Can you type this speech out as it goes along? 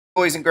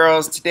Boys and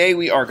girls, today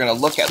we are going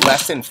to look at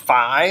lesson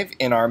 5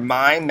 in our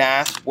My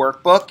Math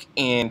workbook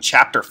in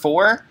chapter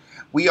 4.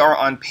 We are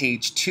on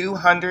page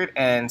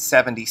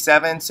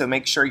 277, so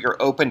make sure you're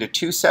open to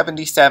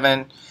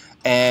 277,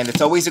 and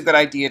it's always a good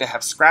idea to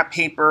have scrap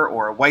paper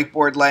or a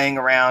whiteboard laying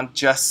around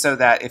just so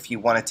that if you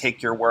want to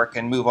take your work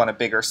and move on a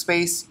bigger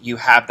space, you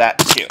have that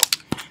too.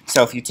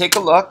 So if you take a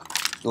look,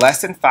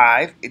 lesson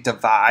 5,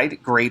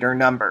 divide greater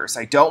numbers.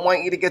 I don't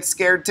want you to get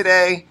scared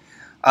today.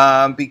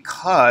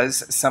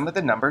 Because some of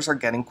the numbers are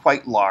getting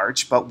quite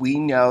large, but we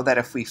know that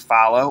if we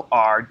follow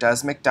our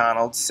Does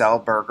McDonald's Sell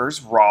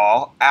Burgers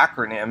Raw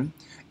acronym,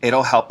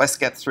 it'll help us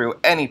get through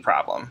any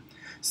problem.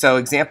 So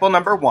example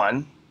number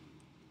 1,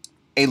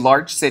 a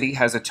large city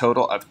has a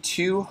total of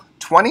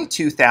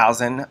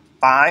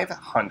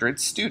 22,500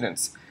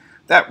 students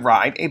that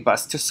ride a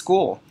bus to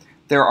school.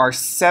 There are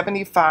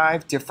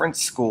 75 different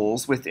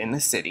schools within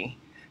the city.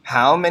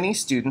 How many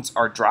students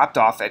are dropped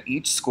off at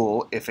each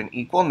school if an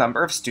equal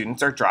number of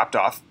students are dropped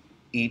off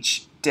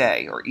each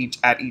day or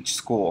at each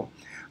school?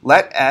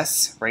 Let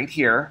S, right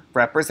here,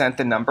 represent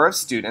the number of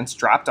students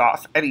dropped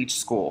off at each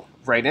school.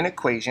 Write an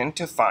equation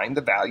to find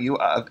the value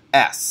of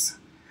S.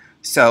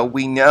 So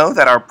we know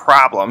that our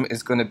problem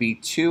is going to be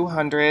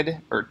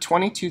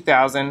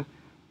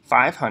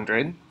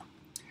 22,500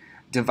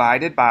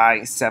 divided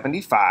by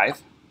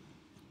 75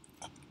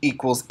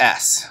 equals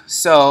S.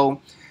 So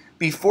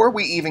before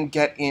we even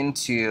get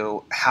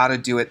into how to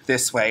do it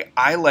this way,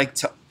 I like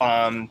to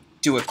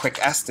do a quick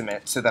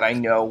estimate so that I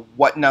know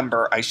what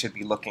number I should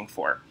be looking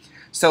for.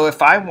 So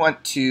if I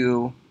want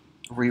to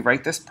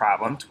rewrite this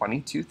problem,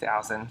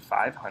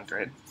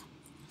 22,500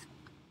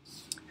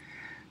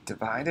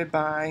 divided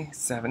by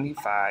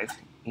 75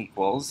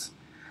 equals,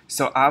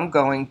 so I'm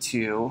going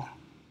to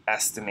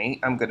estimate,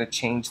 I'm going to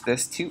change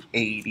this to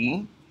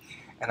 80,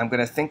 and I'm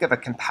going to think of a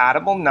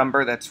compatible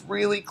number that's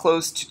really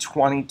close to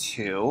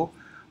 22.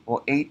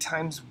 Well, 8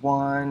 times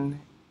 1,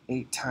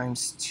 8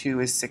 times 2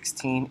 is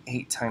 16,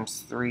 8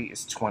 times 3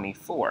 is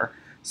 24.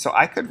 So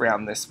I could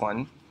round this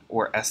one,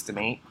 or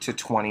estimate, to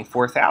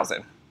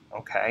 24,000.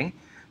 Okay?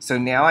 So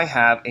now I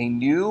have a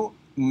new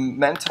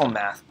mental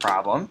math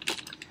problem,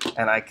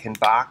 and I can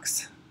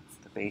box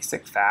the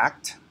basic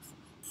fact.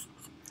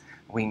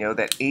 We know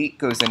that 8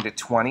 goes into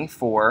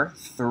 24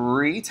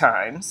 3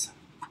 times,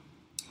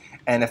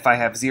 and if I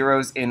have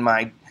zeros in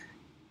my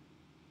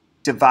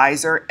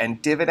divisor and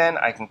dividend,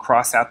 I can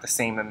cross out the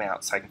same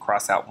amount. So I can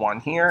cross out 1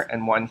 here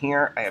and 1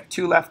 here. I have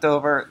 2 left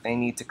over. They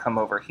need to come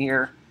over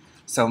here.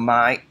 So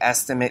my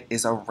estimate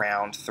is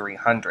around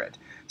 300.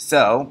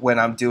 So when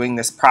I'm doing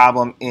this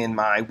problem in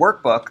my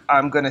workbook,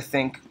 I'm going to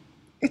think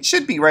it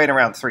should be right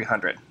around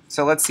 300.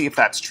 So let's see if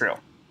that's true.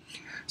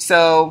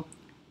 So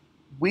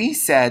we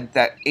said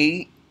that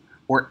 8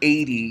 or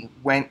 80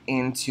 went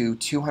into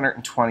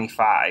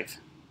 225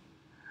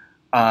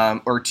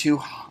 or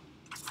 200.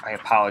 I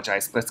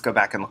apologize. Let's go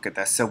back and look at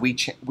this. So we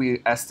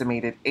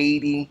estimated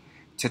 80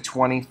 to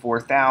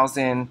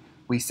 24,000.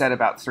 We said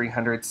about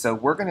 300. So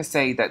we're going to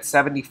say that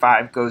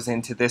 75 goes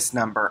into this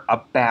number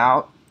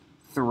about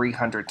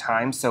 300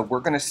 times. So we're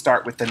going to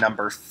start with the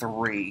number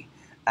 3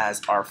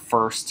 as our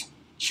first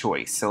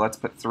choice. So let's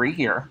put 3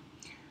 here.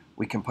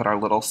 We can put our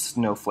little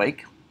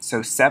snowflake.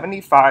 So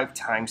 75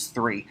 times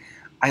 3.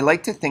 I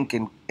like to think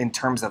in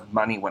terms of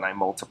money when I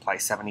multiply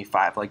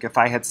 75. Like if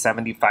I had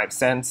 75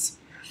 cents,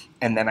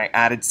 and then I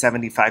added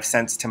 75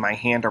 cents to my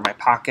hand or my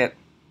pocket,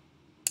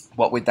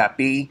 what would that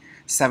be?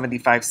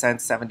 75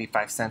 cents would be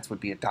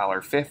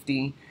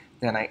 $1.50.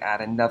 Then I add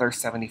another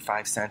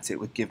 75 cents, it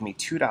would give me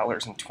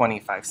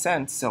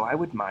 $2.25. So I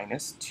would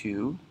minus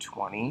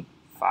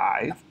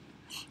 $2.25.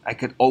 I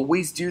could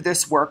always do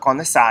this work on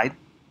the side.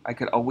 I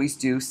could always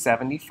do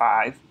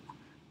 75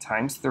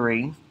 times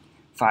 3.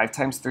 5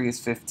 times 3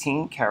 is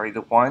 15, carry the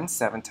 1.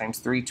 7 times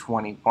 3,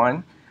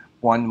 21.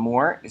 1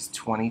 more is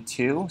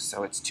 22,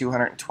 so it's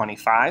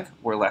 225.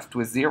 We're left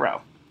with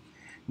 0.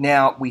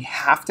 Now, we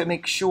have to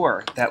make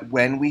sure that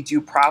when we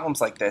do problems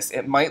like this,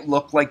 it might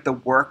look like the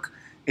work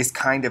is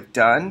kind of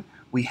done.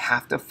 We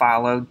have to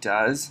follow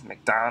Does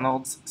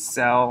McDonald's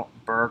Sell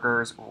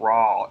Burgers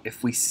Raw.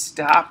 If we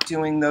stop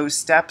doing those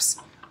steps,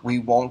 we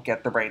won't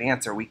get the right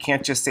answer. We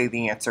can't just say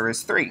the answer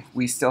is 3.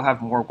 We still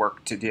have more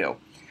work to do.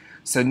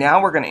 So now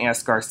we're going to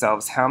ask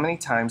ourselves, how many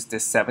times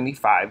does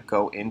 75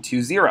 go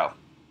into 0?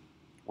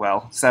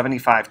 Well,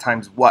 75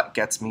 times what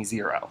gets me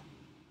 0?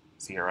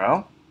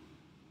 0.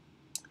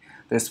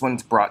 This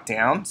one's brought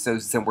down, so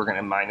we're going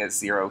to minus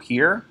 0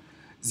 here.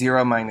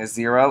 0 minus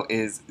 0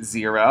 is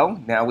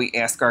 0. Now we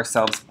ask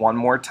ourselves one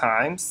more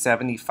time,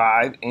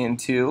 75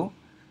 into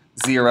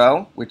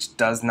 0, which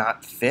does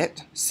not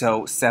fit.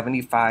 So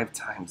 75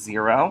 times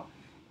 0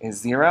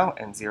 is 0,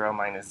 and 0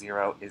 minus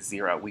 0 is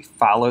 0. We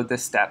followed the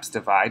steps: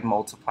 divide,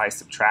 multiply,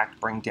 subtract,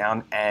 bring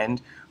down,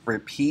 and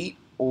repeat,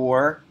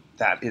 or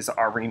that is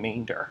our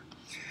remainder.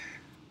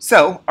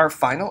 So our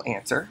final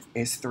answer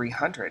is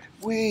 300.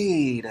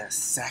 Wait a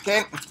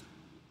second.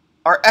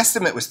 Our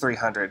estimate was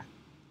 300.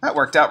 That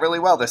worked out really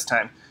well this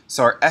time.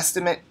 So our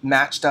estimate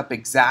matched up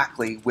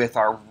exactly with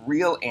our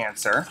real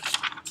answer.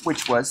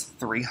 which was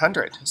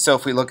 300. So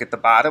if we look at the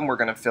bottom, we're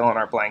going to fill in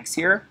our blanks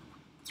here.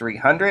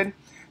 300.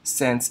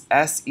 Since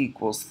S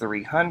equals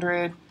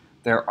 300,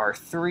 there are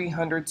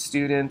 300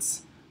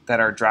 students that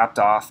are dropped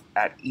off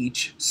at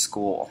each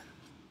school.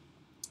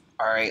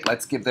 All right,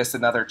 let's give this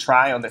another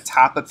try on the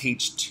top of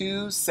page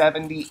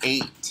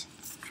 278.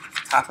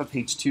 Top of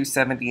page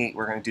 278,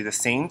 we're going to do the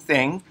same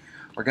thing.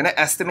 We're going to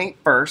estimate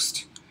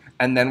first,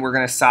 and then we're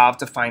going to solve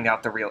to find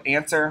out the real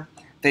answer.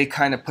 They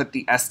kind of put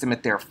the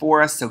estimate there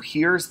for us. So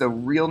here's the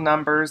real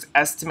numbers.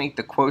 Estimate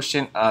the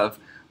quotient of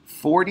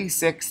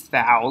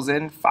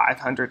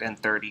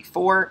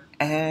 46,534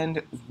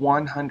 and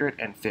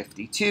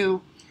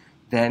 152.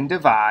 Then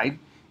divide.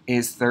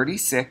 Is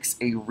 36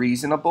 a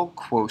reasonable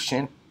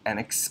quotient? And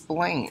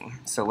explain.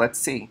 So let's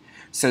see.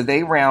 So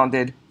they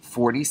rounded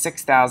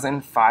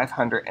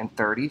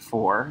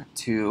 46,534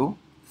 to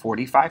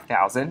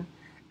 45,000,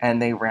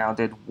 and they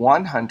rounded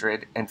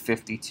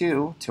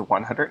 152 to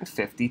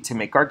 150 to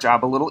make our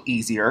job a little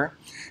easier.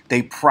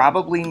 They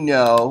probably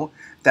know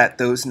that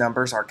those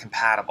numbers are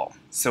compatible.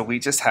 So we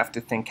just have to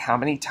think, how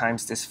many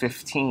times does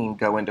 15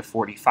 go into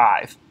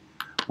 45?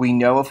 We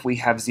know if we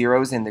have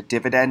zeros in the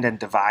dividend and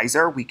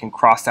divisor, we can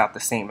cross out the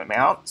same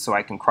amount. So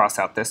I can cross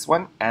out this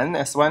one and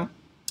this one.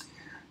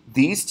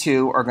 These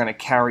two are going to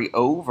carry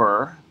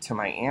over to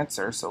my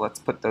answer. So let's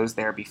put those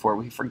there before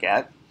we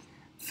forget.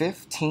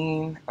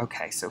 15,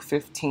 okay, so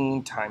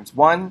 15 times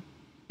 1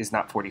 is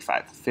not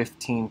 45.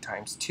 15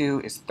 times 2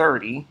 is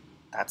 30.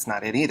 That's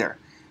not it either.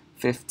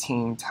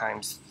 15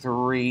 times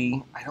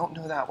 3, I don't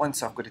know that one,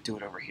 so I'm going to do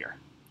it over here.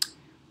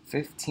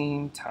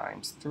 15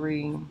 times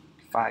 3.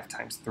 5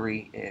 times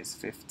 3 is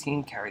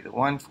 15, carry the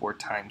 1,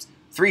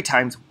 3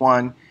 times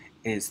 1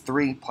 is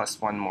 3,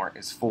 plus 1 more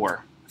is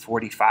 4,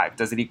 45.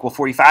 Does it equal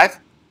 45?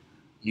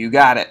 You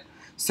got it.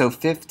 So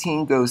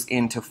 15 goes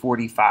into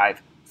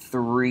 45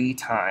 3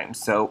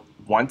 times. So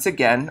once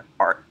again,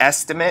 our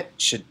estimate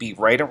should be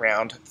right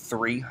around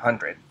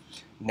 300.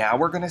 Now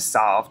we're going to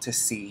solve to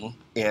see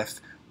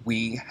if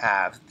we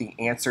have, the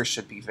answer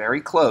should be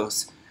very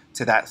close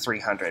to that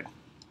 300.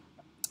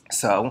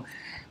 So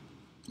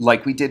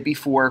like we did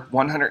before,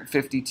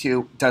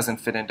 152 doesn't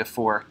fit into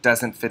 4,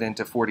 doesn't fit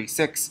into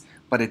 46,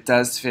 but it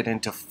does fit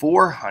into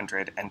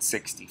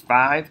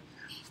 465.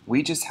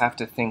 We just have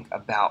to think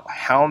about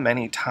how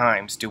many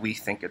times do we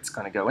think it's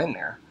going to go in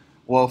there.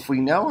 Well, if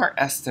we know our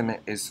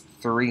estimate is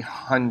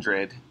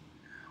 300,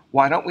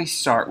 why don't we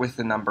start with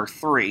the number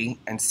 3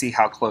 and see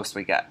how close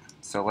we get?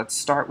 So let's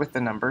start with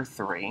the number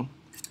 3.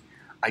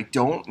 I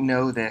don't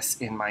know this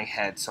in my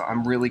head, so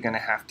I'm really going to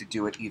have to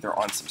do it either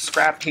on some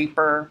scrap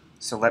paper.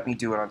 So let me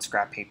do it on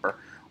scrap paper.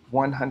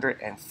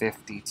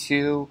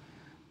 152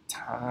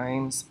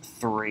 times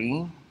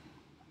 3.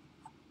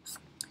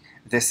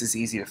 This is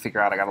easy to figure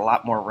out. I got a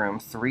lot more room.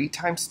 3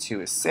 times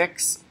 2 is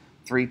 6.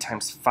 3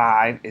 times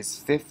 5 is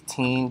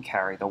 15.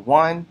 Carry the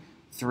 1.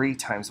 3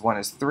 times 1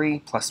 is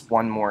 3. Plus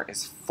 1 more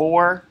is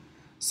 4.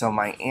 So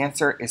my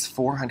answer is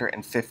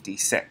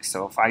 456.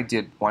 So if I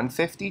did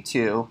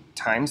 152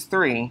 times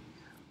 3,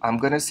 I'm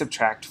going to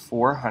subtract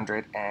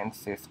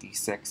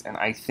 456, and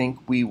I think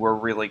we were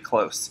really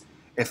close.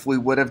 If we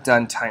would have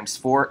done times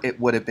 4, it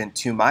would have been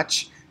too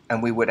much,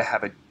 and we would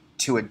have had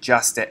to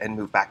adjust it and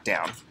move back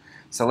down.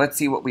 So let's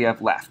see what we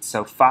have left.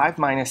 So 5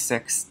 minus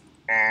 6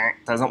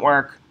 doesn't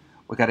work.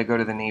 We got to go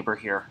to the neighbor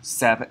here.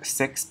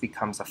 6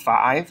 becomes a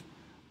 5.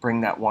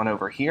 Bring that 1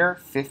 over here.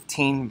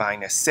 15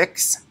 minus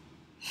 6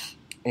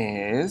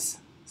 is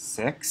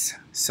 6.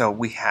 So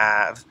we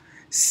have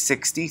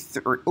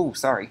 63. Oh,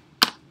 sorry.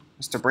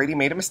 Mr. Brady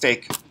made a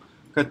mistake.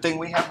 Good thing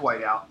we have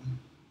whiteout.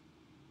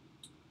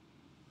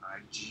 I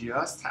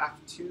just have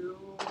to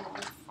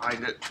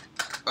find it.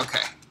 Okay.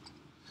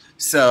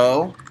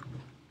 So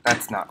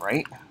that's not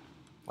right.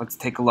 Let's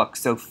take a look.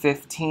 So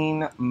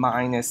 15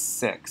 minus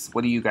 6.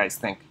 What do you guys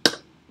think?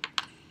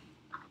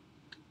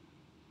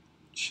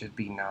 Should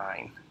be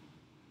 9.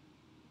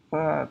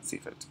 Let's see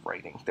if it's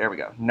writing. There we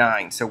go.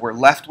 9. So we're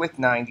left with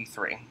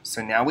 93.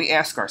 So now we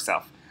ask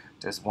ourselves,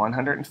 does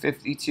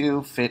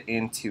 152 fit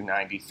into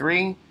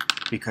 93?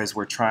 Because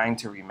we're trying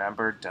to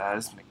remember,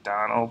 does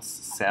McDonald's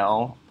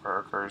sell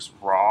burgers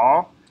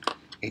raw?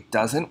 It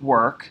doesn't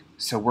work,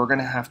 so we're going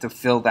to have to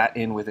fill that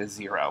in with a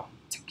 0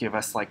 to give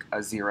us like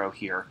a 0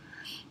 here.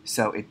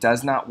 So it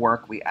does not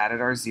work. We added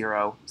our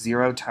 0.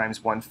 0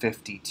 times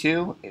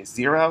 152 is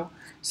 0.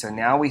 So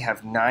now we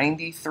have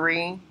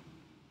 93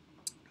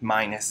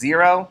 minus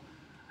 0,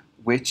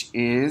 which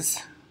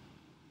is,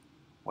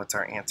 what's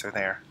our answer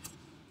there?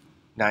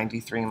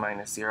 93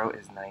 minus 0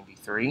 is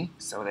 93.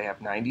 So they have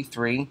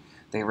 93.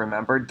 They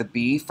remembered the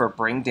B for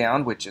bring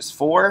down, which is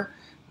 4.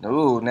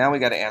 Oh, now we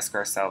got to ask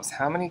ourselves,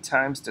 how many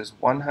times does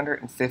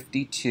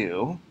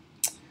 152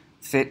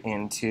 fit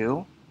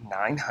into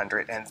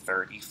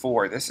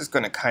 934? This is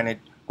going to kind of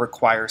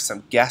require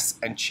some guess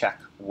and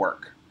check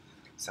work.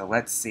 So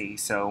let's see.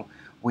 So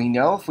we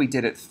know if we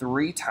did it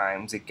 3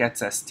 times, it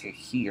gets us to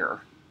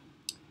here,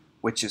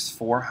 which is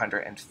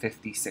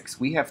 456.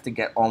 We have to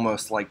get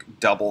almost like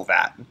double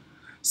that.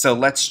 So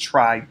let's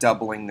try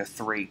doubling the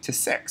 3 to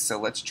 6. So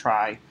let's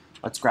try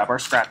Let's grab our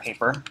scrap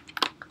paper.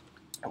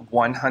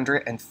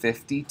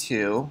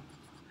 152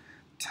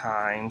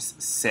 times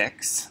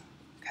 6.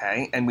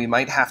 Okay, and we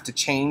might have to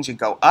change and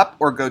go up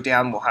or go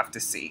down. We'll have to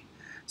see.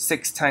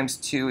 6 times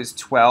 2 is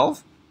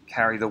 12.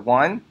 Carry the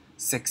 1.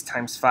 6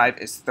 times 5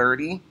 is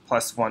 30.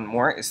 Plus 1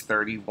 more is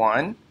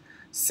 31.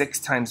 6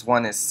 times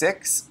 1 is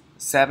 6.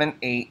 7,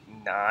 8,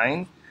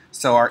 9.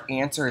 So our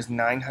answer is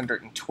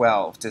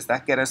 912. Does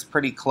that get us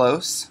pretty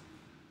close?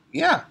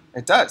 Yeah,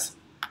 it does.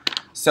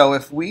 So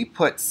if we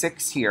put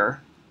 6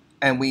 here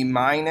and we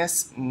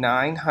minus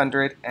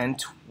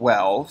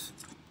 912,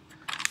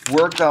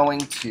 we're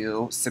going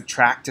to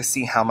subtract to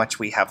see how much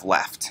we have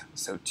left.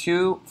 So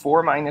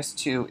 4 minus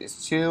 2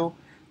 is 2.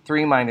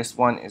 3 minus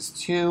 1 is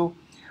 2.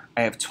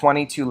 I have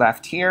 22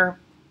 left here.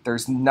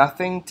 There's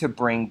nothing to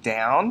bring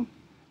down.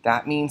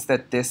 That means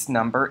that this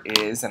number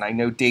is, and I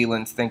know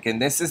Dalen's thinking,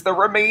 this is the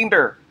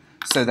remainder.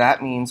 So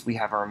that means we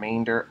have a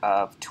remainder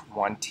of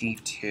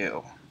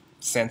 22.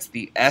 Since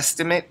the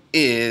estimate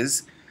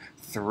is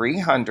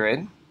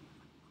 300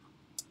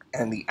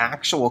 and the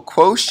actual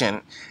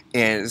quotient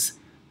is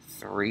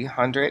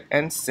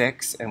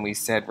 306, and we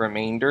said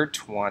remainder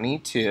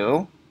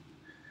 22,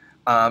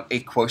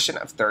 a quotient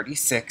of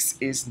 36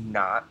 is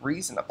not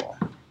reasonable.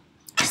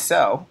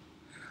 So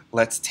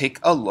let's take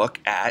a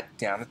look at,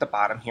 down at the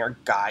bottom here,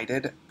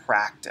 guided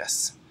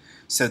practice.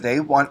 So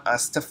they want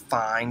us to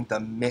find the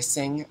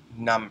missing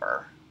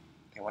number.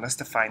 They want us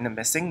to find the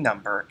missing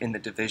number in the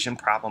division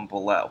problem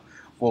below.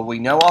 Well, we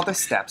know all the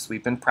steps.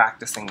 We've been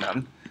practicing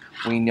them.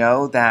 We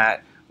know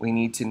that we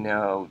need to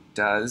know,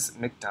 does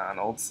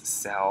McDonald's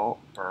sell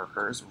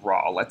burgers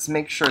raw? Let's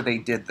make sure they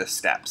did the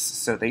steps.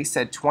 So they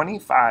said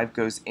 25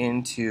 goes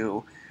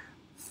into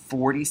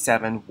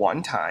 47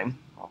 one time.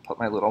 I'll put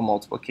my little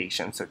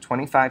multiplication. So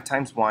 25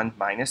 times 1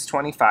 minus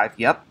 25.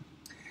 Yep.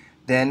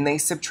 Then they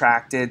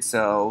subtracted.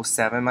 So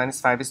 7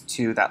 minus 5 is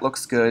 2. That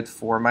looks good.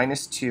 4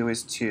 minus 2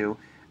 is 2.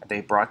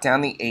 They brought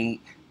down the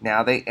 8.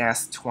 Now they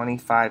asked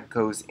 25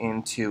 goes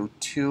into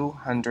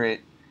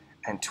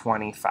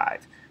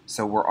 225.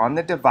 So we're on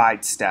the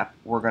divide step.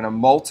 We're going to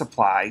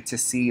multiply to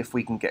see if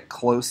we can get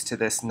close to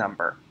this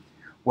number.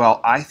 Well,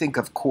 I think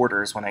of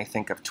quarters when I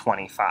think of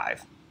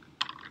 25.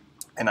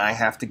 And I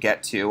have to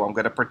get to, I'm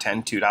going to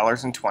pretend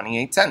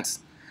 $2.28.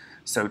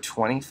 So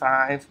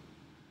 25,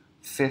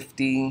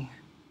 50,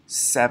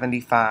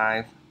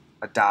 75,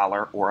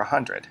 $1, or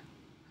 100.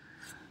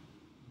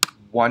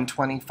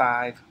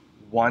 125,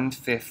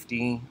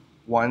 150,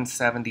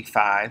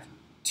 175,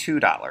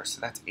 $2.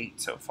 So that's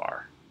 8 so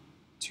far.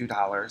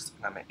 $2,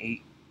 and I'm at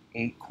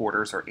 8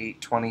 quarters or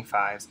 8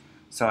 25s.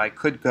 So I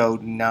could go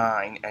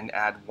 9 and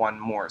add 1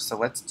 more. So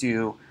let's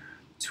do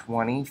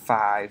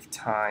 25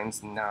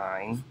 times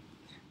 9.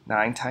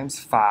 9 times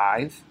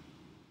 5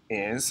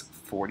 is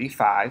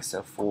 45.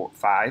 So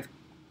 5,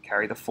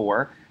 carry the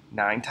 4.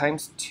 9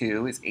 times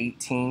 2 is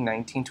 18,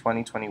 19,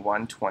 20,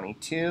 21,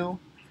 22.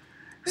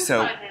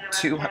 So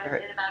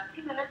 200. In about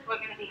 2 minutes, we're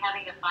going to be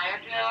having a fire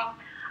drill.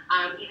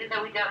 Even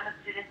though we don't have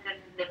students in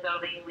the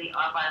building, we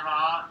are by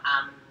law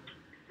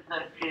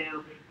supposed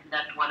to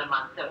conduct one a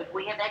month. So if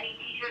we have any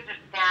teachers or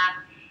staff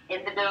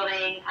in the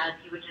building,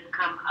 if you would just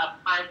come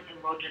up front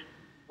and we'll just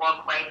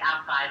walk right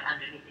outside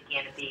underneath the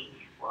canopy.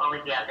 We'll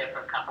only be out there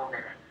for a couple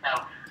minutes. So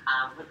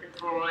listen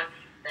for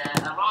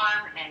the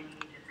alarm and you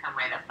can just come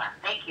right up front.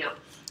 Thank you.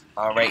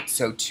 All right,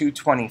 so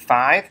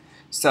 225.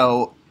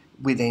 So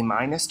with a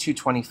minus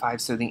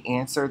 225, so the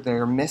answer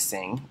they're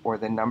missing, or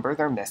the number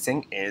they're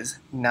missing, is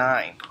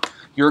 9.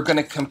 You're going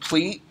to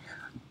complete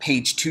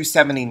page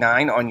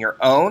 279 on your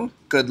own.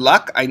 Good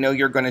luck. I know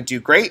you're going to do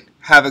great.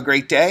 Have a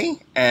great day,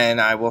 and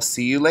I will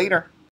see you later.